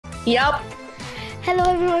Yup. Hello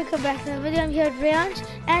everyone, welcome back to the video. I'm here at Rayanj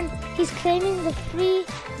and he's claiming the free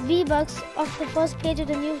V-Bucks of the first page of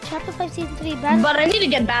the new Chapter 5 Season 3 battle. But I need to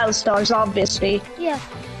get battle stars, obviously. Yeah,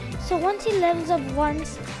 so once he levels up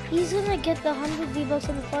once, he's gonna get the 100 V-Bucks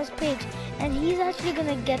on the first page and he's actually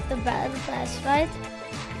gonna get the battle pass, right?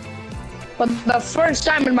 For the first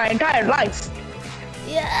time in my entire life.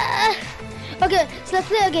 Yeah! Okay, so let's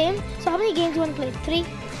play a game. So how many games do you want to play? 3,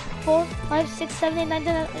 4, 5, 6, 7, 8, 9,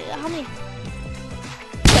 10, how many?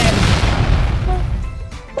 10.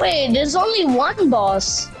 Wait, there's only one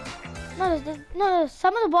boss. No,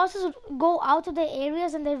 some of the bosses go out of their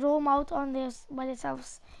areas and they roam out on by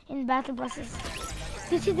themselves in battle buses.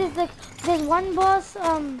 You see, there's one boss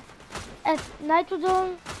at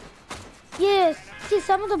Nitrodome. Yes, see,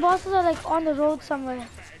 some of the bosses are like on the road somewhere.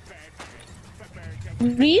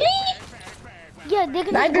 Really? Yeah, they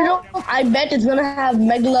can. Nitrodome, I bet it's gonna have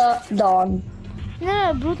Megalodon.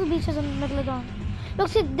 No, Brutal Beach is on Megalodon. Look,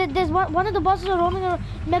 see, there's one of the bosses are roaming around.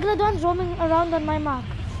 Megalodon's roaming around on my mark.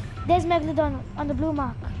 There's Megalodon on the blue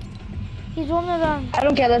mark. He's roaming around. I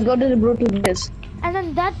don't care, let's go to the Brutal Beach. And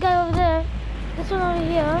then that guy over there, this one over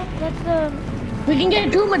here, that's the... We can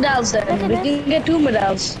get 2 medals then. We can get 2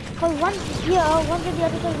 medals. Well, one here, one at the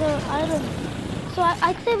other side of the island. So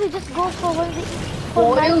I'd say we just go for one of the...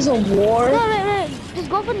 Spoils of War? No, wait. Just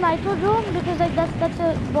go for Nitrodome because like that's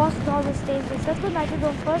a boss that always stays there. So let's go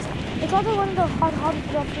Nitrodome first. It's also one of the hardest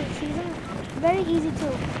drops of the season. Very easy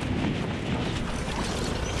too.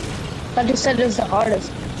 But you said it's the hardest.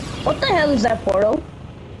 What the hell is that portal?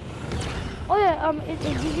 Oh yeah, it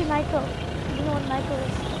gives you Nitro. You know what Nitro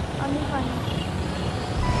is? I'm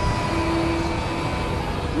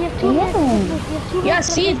We have 2 minutes. We have 2 minutes. Yeah,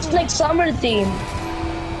 see, it's like summer theme.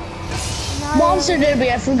 Monster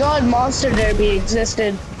Derby, I forgot Monster Derby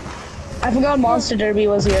existed. I forgot Monster Derby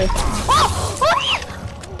was here. Oh yeah!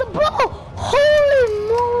 The bro! Holy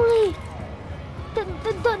moly! I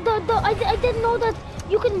didn't know that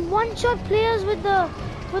you can one-shot players with the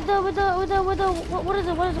what is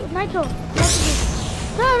it? Nitro.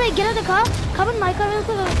 No, wait, get out of the car. Come in my car real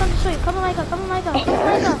quick. I'll come to show you. Come in my car. I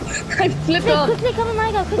flipped off. Quickly, come in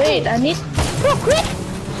my car. Quickly. Wait, I need. Bro, quick!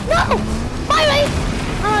 No! Fire rate!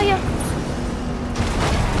 Oh yeah.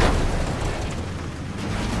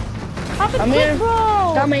 Hop in I'm quick, here.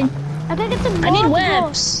 bro. Coming. I gotta get some mods, I need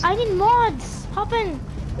webs. bro. I need mods. Hop in.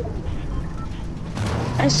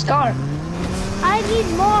 Nice scar. I need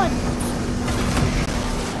mods.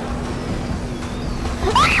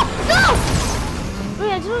 Ah! No!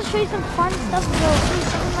 Wait, I just want to show you some fun stuff, bro.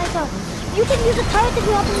 Please, hop in my car. You can use a turret if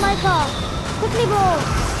you hop in my car. Quickly, bro.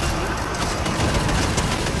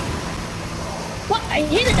 What? I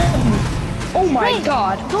hit him. Oh my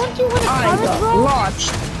god. Don't you want a I turret, got bro?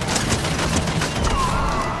 launched.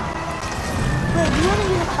 Wait, do you want to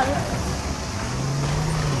use a turret?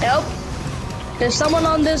 Help. There's someone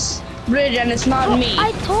on this bridge and it's not me.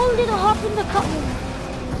 I told you to hop in the car.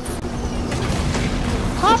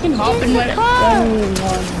 You can hop in the car.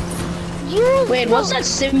 Wait, what's that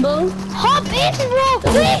symbol? Hop in, bro,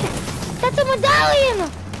 quick! That's a medallion!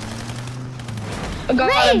 I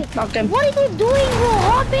got him. Knocked him. What are you doing, bro?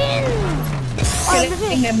 Hop in!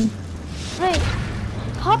 Killing him. Wait,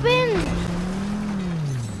 hop in!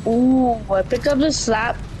 Ooh, I picked up the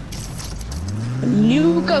slap.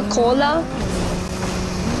 Nuka-Cola.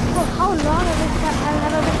 Bro, how long have I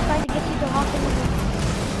been trying to get you to hop in?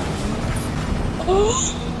 Oh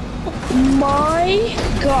my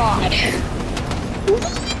god.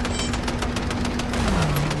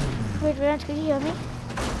 Wait, Ranch, can you hear me?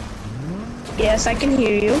 Yes, I can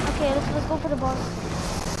hear you. Okay, let's go for the boss.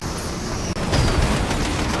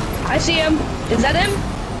 I see him. Is that him?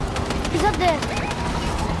 He's up there.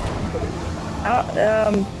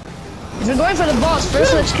 If we're going for the boss,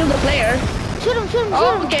 first let's kill the player. Shoot him.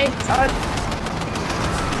 Oh, okay.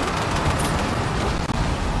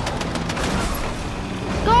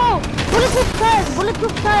 Go!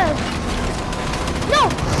 Bulletproof tires. No!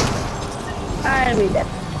 I'll be dead.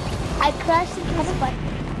 I crashed into the bike.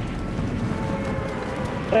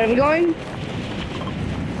 Where are we going?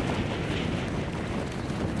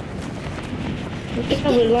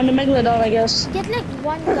 We're going to Megalodon, I guess. Get like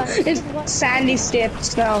one gun. It's sandy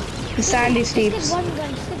steps now. The sandy steps. Just get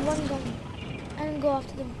one gun. And then go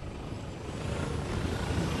after them.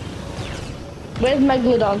 Where's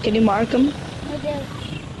Megalodon? Can you mark him? Right there.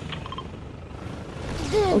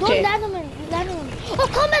 Dude, Okay. don't land on him. Oh,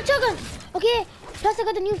 combat shotgun! Okay, plus I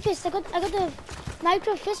got the new fist. I got the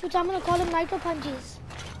Nitro fist, which I'm gonna call him Nitro Punches.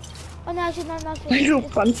 Oh no, actually not fist. Nitro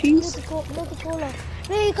Punches? Nuka-Cola.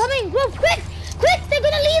 Wait, you coming? Bro, quick! Quick! They're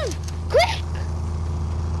gonna leave! Quick!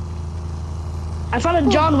 I found a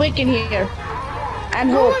John Wick in here. And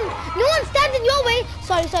No Hope. one stands in your way.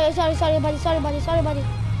 Sorry, buddy.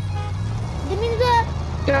 Didn't mean to do that.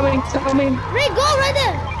 Coming. Ray, go right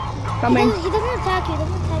there. Coming. He doesn't attack you.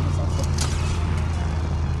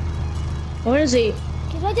 Where is he?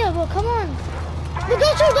 He's right there, bro. Come on. No,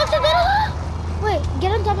 don't shoot. Wait,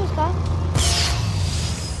 get on top of his car.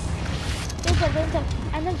 Get on top.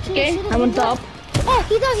 And then shoot. Okay, I'm on top. Oh,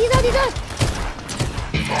 he's out.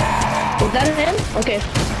 Is that him? Okay.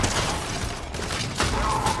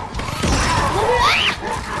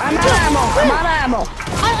 I'm out of ammo.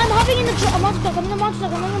 I'm hopping in the monster truck. I'm in the monster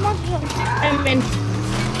truck. I'm in.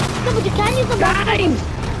 No, but you can't use the monster truck.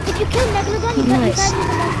 If you kill Megalodon, you can't use the monster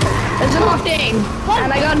truck. There's a thing.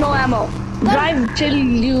 And I got no ammo. Drive till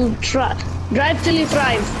you thrive.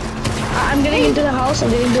 I'm getting into the house.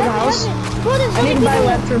 Bro, I need to buy a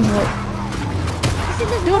weapon.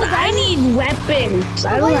 Dude, I need weapons.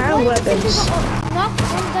 I don't have weapons. Knock.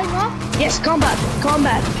 Yes, combat.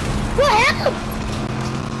 Bro, help!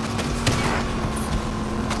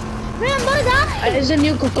 Ray, I'm gonna die! It's a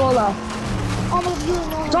new Coca-Cola. Oh my god, you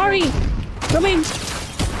know. Sorry. Coming.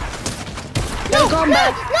 No,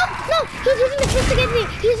 combat. No! He's using the fist against me.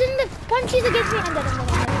 He's using the punches against me. I'm dead.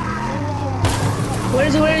 Where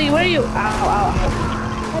are you? Ow.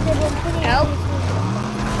 Help.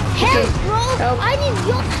 Help, bro! Help. I need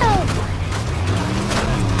your help!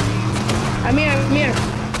 I'm here.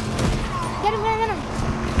 Get him.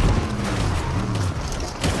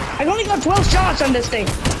 I only got 12 shots on this thing.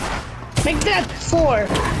 Make that 4.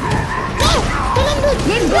 No!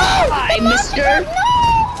 Goodbye, mister.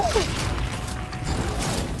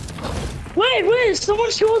 No! Wait,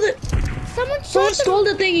 someone stole it. Someone stole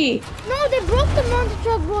the thingy. No, they broke the monster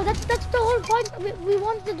truck, bro. That's the whole point. We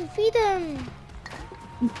wanted to defeat them.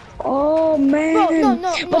 Oh man!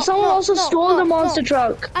 No, but someone also stole the monster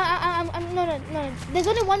truck. No. There's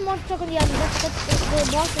only one monster truck on the island. That's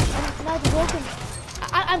the boss, and now it's broken.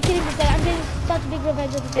 I'm kidding this guy. I'm getting such big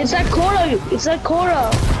revenge. It's that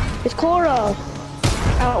Cora. It's Cora.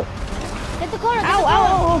 Ow. Get the Cora.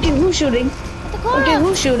 Ow. Okay, who's shooting? Get the Cora. Okay,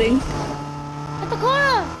 who's shooting? Get the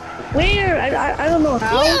Cora. Where? I don't know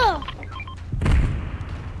how. Yeah.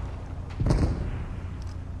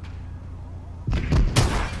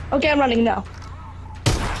 Okay, I'm running now.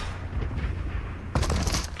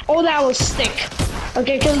 Oh, that was sick.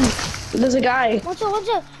 Okay, there's a guy. Watch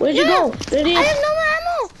out. Where'd you go? There he is. I have no more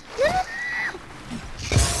ammo. No.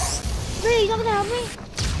 Wait, you not gonna help me?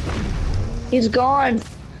 He's gone.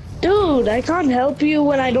 Dude, I can't help you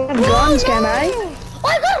when I don't have guns, can I? Oh,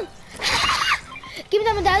 I got him! Give me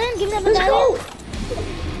that medallion. Let's go.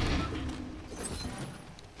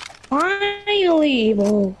 Finally,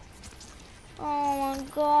 bro. Oh my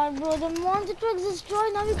god, bro, the monster truck's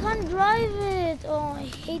destroyed, now we can't drive it. Oh, I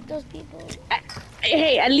hate those people.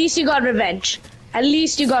 Hey, at least you got revenge.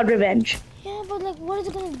 Yeah, but like, what is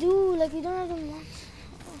it gonna do? Like, we don't have the monster.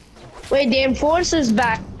 Wait, the Enforcer is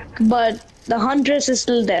back, but the Huntress is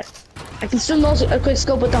still there. I can still know a quick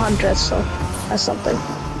scope with the Huntress, so that's something.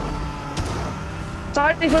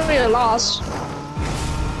 Sorry for your loss.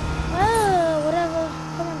 Whatever.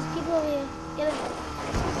 Come on, just keep it over here. Get it.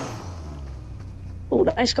 Oh,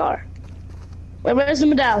 nice car. Where's the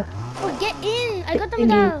medal? Oh, get in! I got the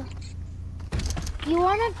medal. You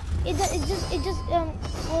want it? It just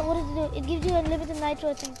what does it do? It gives you unlimited nitro,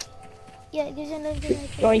 I think. Yeah, it gives you unlimited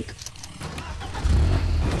nitro. Yoink.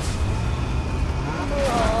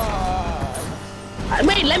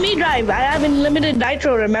 Wait, let me drive. I have unlimited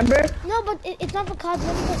nitro, remember? No, but it's not for cars, it's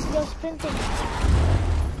only for your sprinting.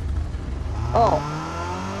 Oh.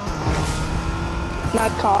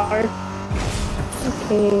 Not car.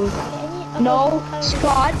 Okay. No,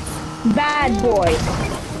 Scott. Bad boy.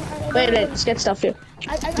 Wait, let's get stuff here.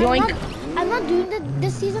 Yoink. I'm not doing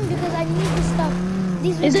this season because I need this stuff.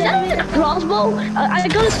 Is it a crossbow? I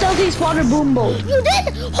got a stealthy spotter boom bolt. You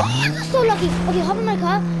did? Oh, you're so lucky. Okay, hop in my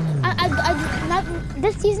car.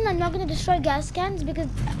 This season I'm not gonna destroy gas cans because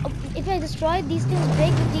if I destroy these things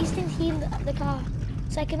break, these things heal the car.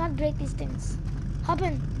 So I cannot break these things. Hop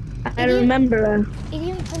in. I remember.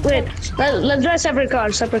 Wait, let's drive separate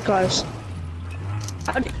cars.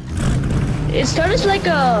 It starts like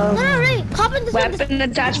a No, Ray, hop in this weapon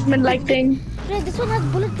attachment like thing. Ray, this one has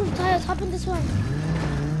bulletproof tires. Hop in this one.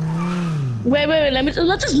 Wait,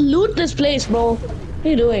 let's just loot this place, bro. What are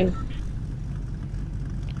you doing?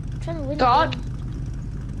 I'm trying to win. God.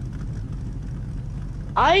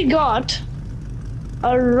 I got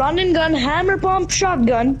a run and gun hammer pump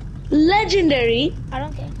shotgun, legendary. I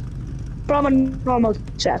don't care. From a normal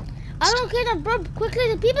chat. I don't care, bro. Quickly,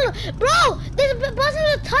 the people. Bro, there's a person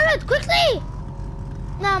with a turret. Quickly.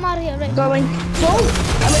 Nah, I'm out of here, right? Going. So,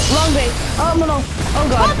 I mean, long way. Oh, no. Oh,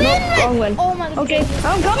 God. Hop No, in, Rick. wrong way. Oh, my God. Okay,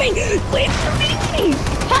 I'm coming. Wait for me.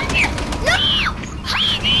 Hop in. No!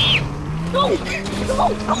 Hop in. Go.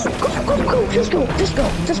 Go. Just go.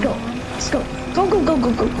 Go.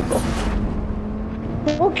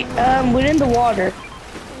 Okay, we're in the water.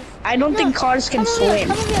 I don't think cars can swim.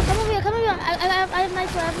 Come over here. I have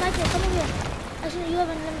nitro. Come over here. Actually, you have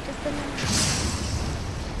unlimited.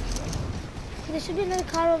 There should be another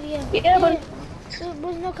car over here. Yeah, but there's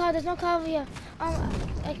no car over here.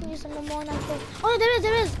 I can use some more nitro. Oh, there is.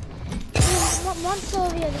 There's a monster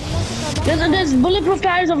over here. There's a monster car. There's bulletproof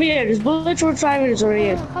tires over here. There's bulletproof tires over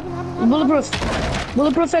here. Hop in.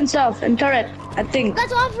 Bulletproof and stuff and turret. I think.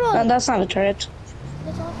 That's off-road. No, that's not a turret.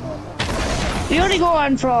 That's off-road. We already go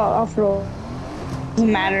on for off-road. Doesn't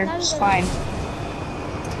matter. It's fine.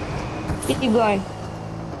 Keep going.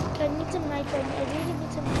 Okay, I need some nitro. I really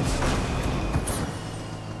need some nitro.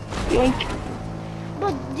 Yoink.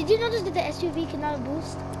 But did you notice that the SUV cannot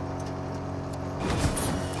boost?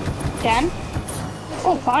 Can?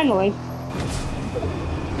 Oh, finally.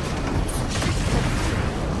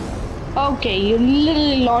 Okay, you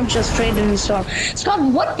literally launched us straight in the storm. Scott,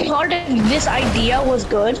 what part of this idea was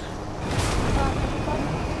good?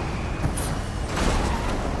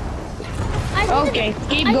 Okay,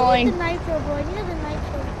 keep going. I need the nitro, bro. I need the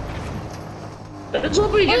nitro. Let's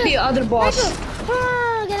hope we get the other boss. Nitro.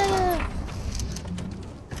 Get it.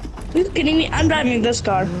 Are you kidding me? I'm driving this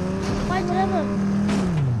car. Fine, whatever.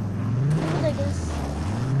 I guess.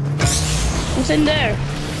 What's in there?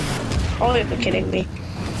 Oh, you're kidding me.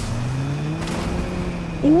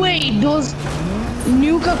 Wait, those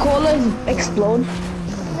Nuka-Colas explode?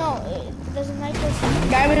 No, there's a nitro.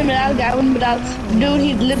 Guy with a medal. Dude,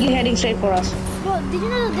 he's literally heading straight for us. Bro, did you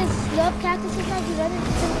know that this love cactus is not running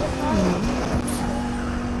into the car?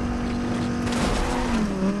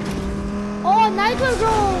 Oh, nitro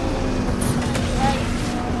drone! Right.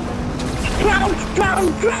 Ground. I'm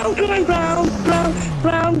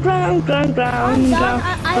done.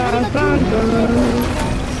 I already got 2 minutes.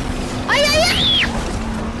 Ay!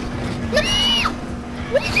 No!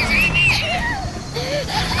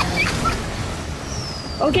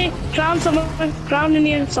 Okay, ground somewhere. Ground in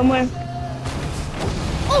here somewhere.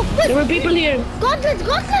 Oh, wait! There were people here. Gauntlets!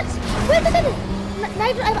 Wait a second!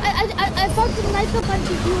 Nitro, I found some nitro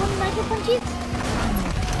punchies. Do you want nitro punchies?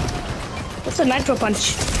 What's a nitro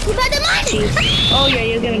punch? You got them on! Jeez. Oh yeah,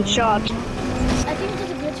 you're getting shot. I think it's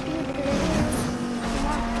just a glitch for you because I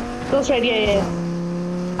Close right, yeah.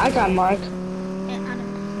 I can't mark. don't know.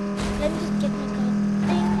 Let me just get my car.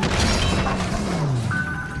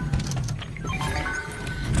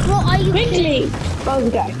 Bro, are you Quickly! kidding? Oh, the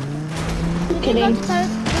guy. Kidding.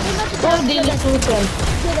 Oh, they just moved him.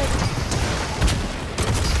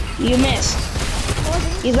 You missed.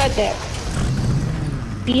 He's right there.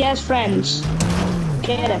 He has friends.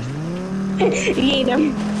 Get him. You ate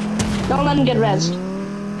him. Don't let him get rest.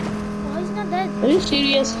 Oh, he's not dead. Are you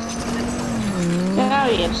serious? Now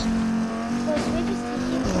he is. Bro, so maybe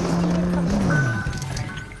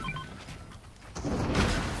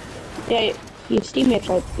Yeah, your teammate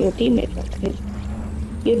right.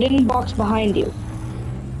 You didn't box behind you.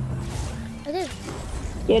 I did.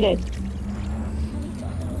 You did.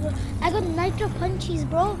 I got nitro punchies,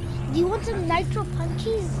 bro. Do you want some nitro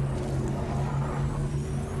punchies?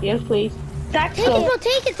 Yes, please. Take it, bro.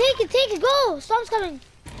 Take it. Go. Storm's coming.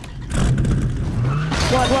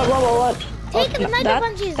 What? Take the nitro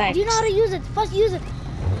punchies. Thanks. Do you know how to use it? First, use it.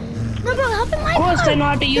 No, bro. Help in my car. Of course I know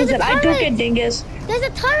how to use it. I took it, dingus. There's a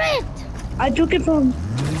turret. I took it from...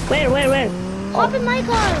 Where? Hop in my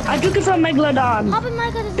car. I took it from Megalodon. Hop in my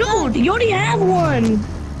car. There's a turret. Dude, you already have one.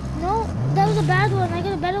 No, that was a bad one. I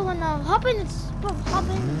got a better one now. Hop in. Bro, hop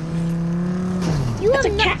in. You It's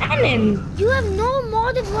have a cannon. You have no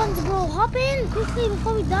modded ones, bro. Hop in quickly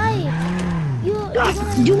before we die. Dude,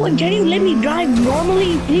 can you let me drive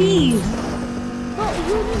normally, please? Bro,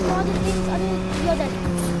 you need modded things. I mean, you're dead.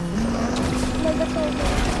 No, that's all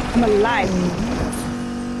good. I'm alive.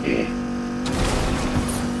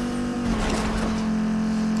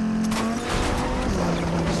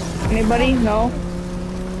 Anybody? No?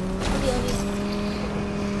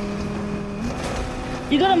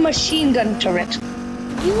 You got a machine gun turret.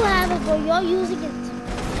 You have it, bro. You're using it.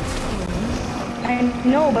 I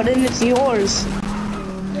know, but then it's yours.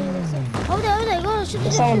 Yeah, that's it. Over there. Go.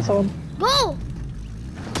 Shoot. Someone. Go.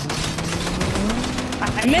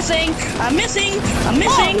 I'm missing. Oh, it's the same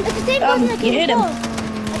person that you hit him. I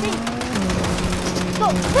think. Go.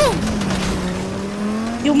 Boom.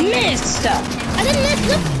 You missed. I didn't miss.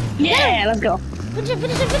 Look. Yeah, let's go. Finish him. Go.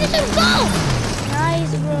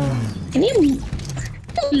 Nice, bro. Can you...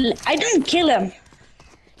 I didn't kill him.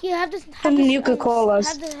 Here, have this. Some nuka colas.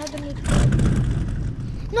 Have the nuka cola.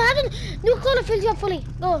 No, have the nuka cola fills you up fully.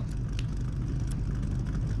 Go.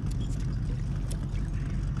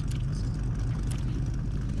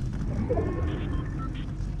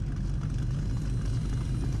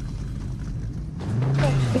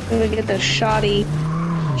 We're gonna get the shoddy.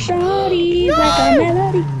 Shoddy, no! Like a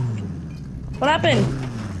melody. What happened?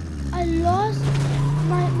 I lost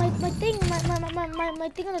my thing, my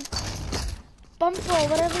thing on the bumper,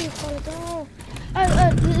 whatever you call it. Oh.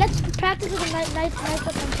 Let's practice with the night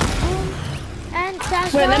boom and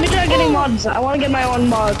crash. Wait, let me try getting mods. I want to get my own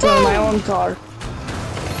mods on my own car.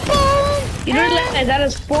 Boom! You don't realize that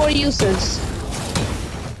has 4 uses.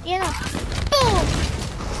 You know. Boom!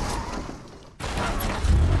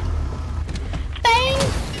 Bang!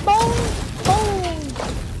 Boom! Boom!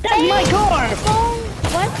 That's bang, my car! Boom!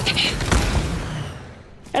 What?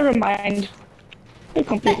 Never mind. They're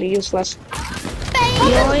completely useless.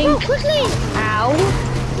 Bang! Bro, quickly! Ow!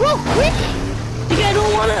 Bro, quick! I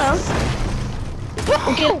don't wanna. Bro.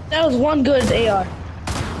 Okay, that was one good AR.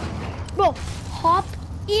 Bro, hop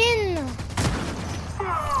in.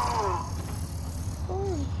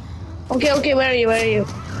 Okay, where are you?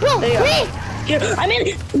 Bro, quick! Here, I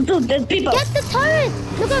mean, dude, there's people. Get the turret!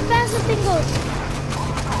 Look how fast this thing goes.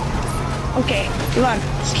 Okay, run.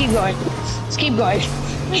 Just keep going.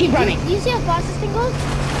 Keep running. Do you see how fast this thing goes?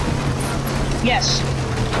 Yes.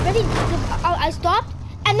 Ready? I stopped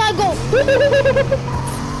and now go.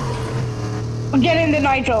 Get in the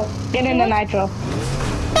nitro.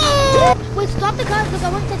 Wait, stop the car. Look, I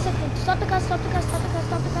want 10 seconds. Stop the car.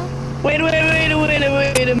 Wait a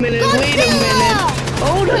minute.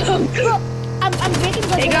 Hold up. Bro, I'm breaking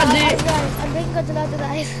Godzilla. Hey, Godzilla. I'm breaking Godzilla to the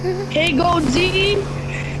ice. Hey, Godzilla.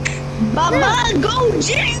 Baba,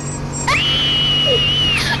 Godzilla.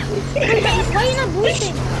 Why are you not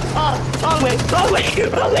boosting? Wrong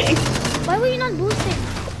way. Why were you not boosting?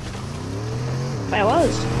 I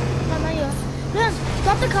was. No, you are. No,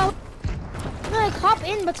 stop the car. No, like hop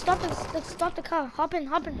in, but stop the car. Hop in.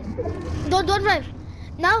 Don't drive.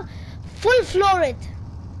 Now, full floor it.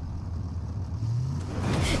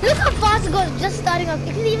 Look how fast it goes, just starting up.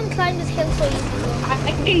 You can even climb this hill so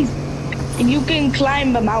easily. You can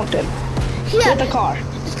climb a mountain. Here. With a car.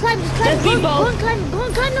 Just climb. Go and climb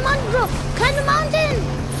the mountain, bro. Climb the mountain.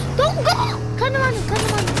 Don't go. Climb the mountain.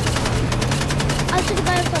 I'll shoot the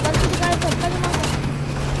guy up. Climb the mountain.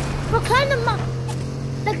 Bro, climb the mountain.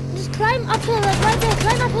 Like, just climb uphill, like right there.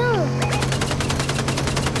 Climb uphill.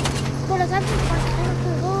 Bro, that's actually fun. Climb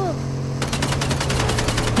uphill. Go.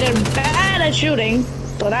 They're bad at shooting.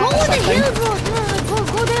 So that's go on the something. hill, bro.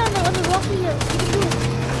 Go there on the rocky hill. You can do it.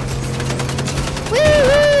 Wee!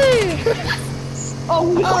 Oh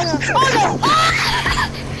no! Too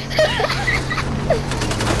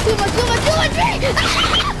much!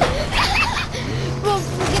 Bro,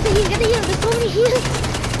 get the heal. There's so many heals.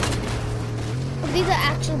 Oh, these are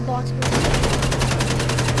actual bots, bro.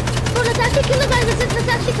 Bro, let's actually kill the guys.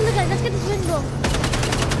 Let's get this win, bro.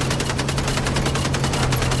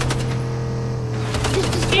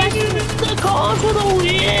 The call for the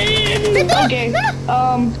win! Okay,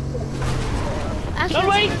 Actually, don't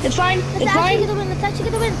worry, it's fine. Let's actually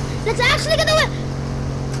get the win.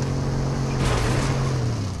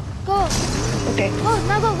 Go. Okay. Go,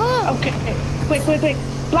 now go. Okay, quick.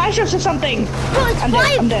 Flash us or something. Bro, it's 5.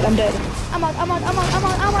 I'm dead. I'm out.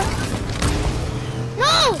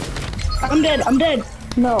 No! I'm dead.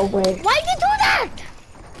 No way. Why'd you do that?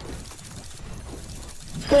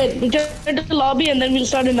 Wait, we just enter the lobby and then we'll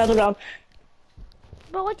start another round.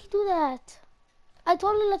 Bro, why'd you do that? I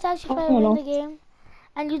told you let's actually try to win the game.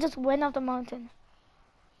 And you just went up the mountain.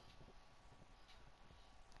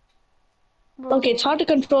 Bro. Okay, it's hard to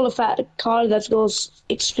control a car that goes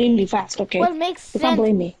extremely fast, okay? Well, it makes sense. You can't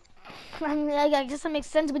blame me. I mean, I guess that makes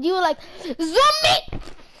sense, but you were like, zombie!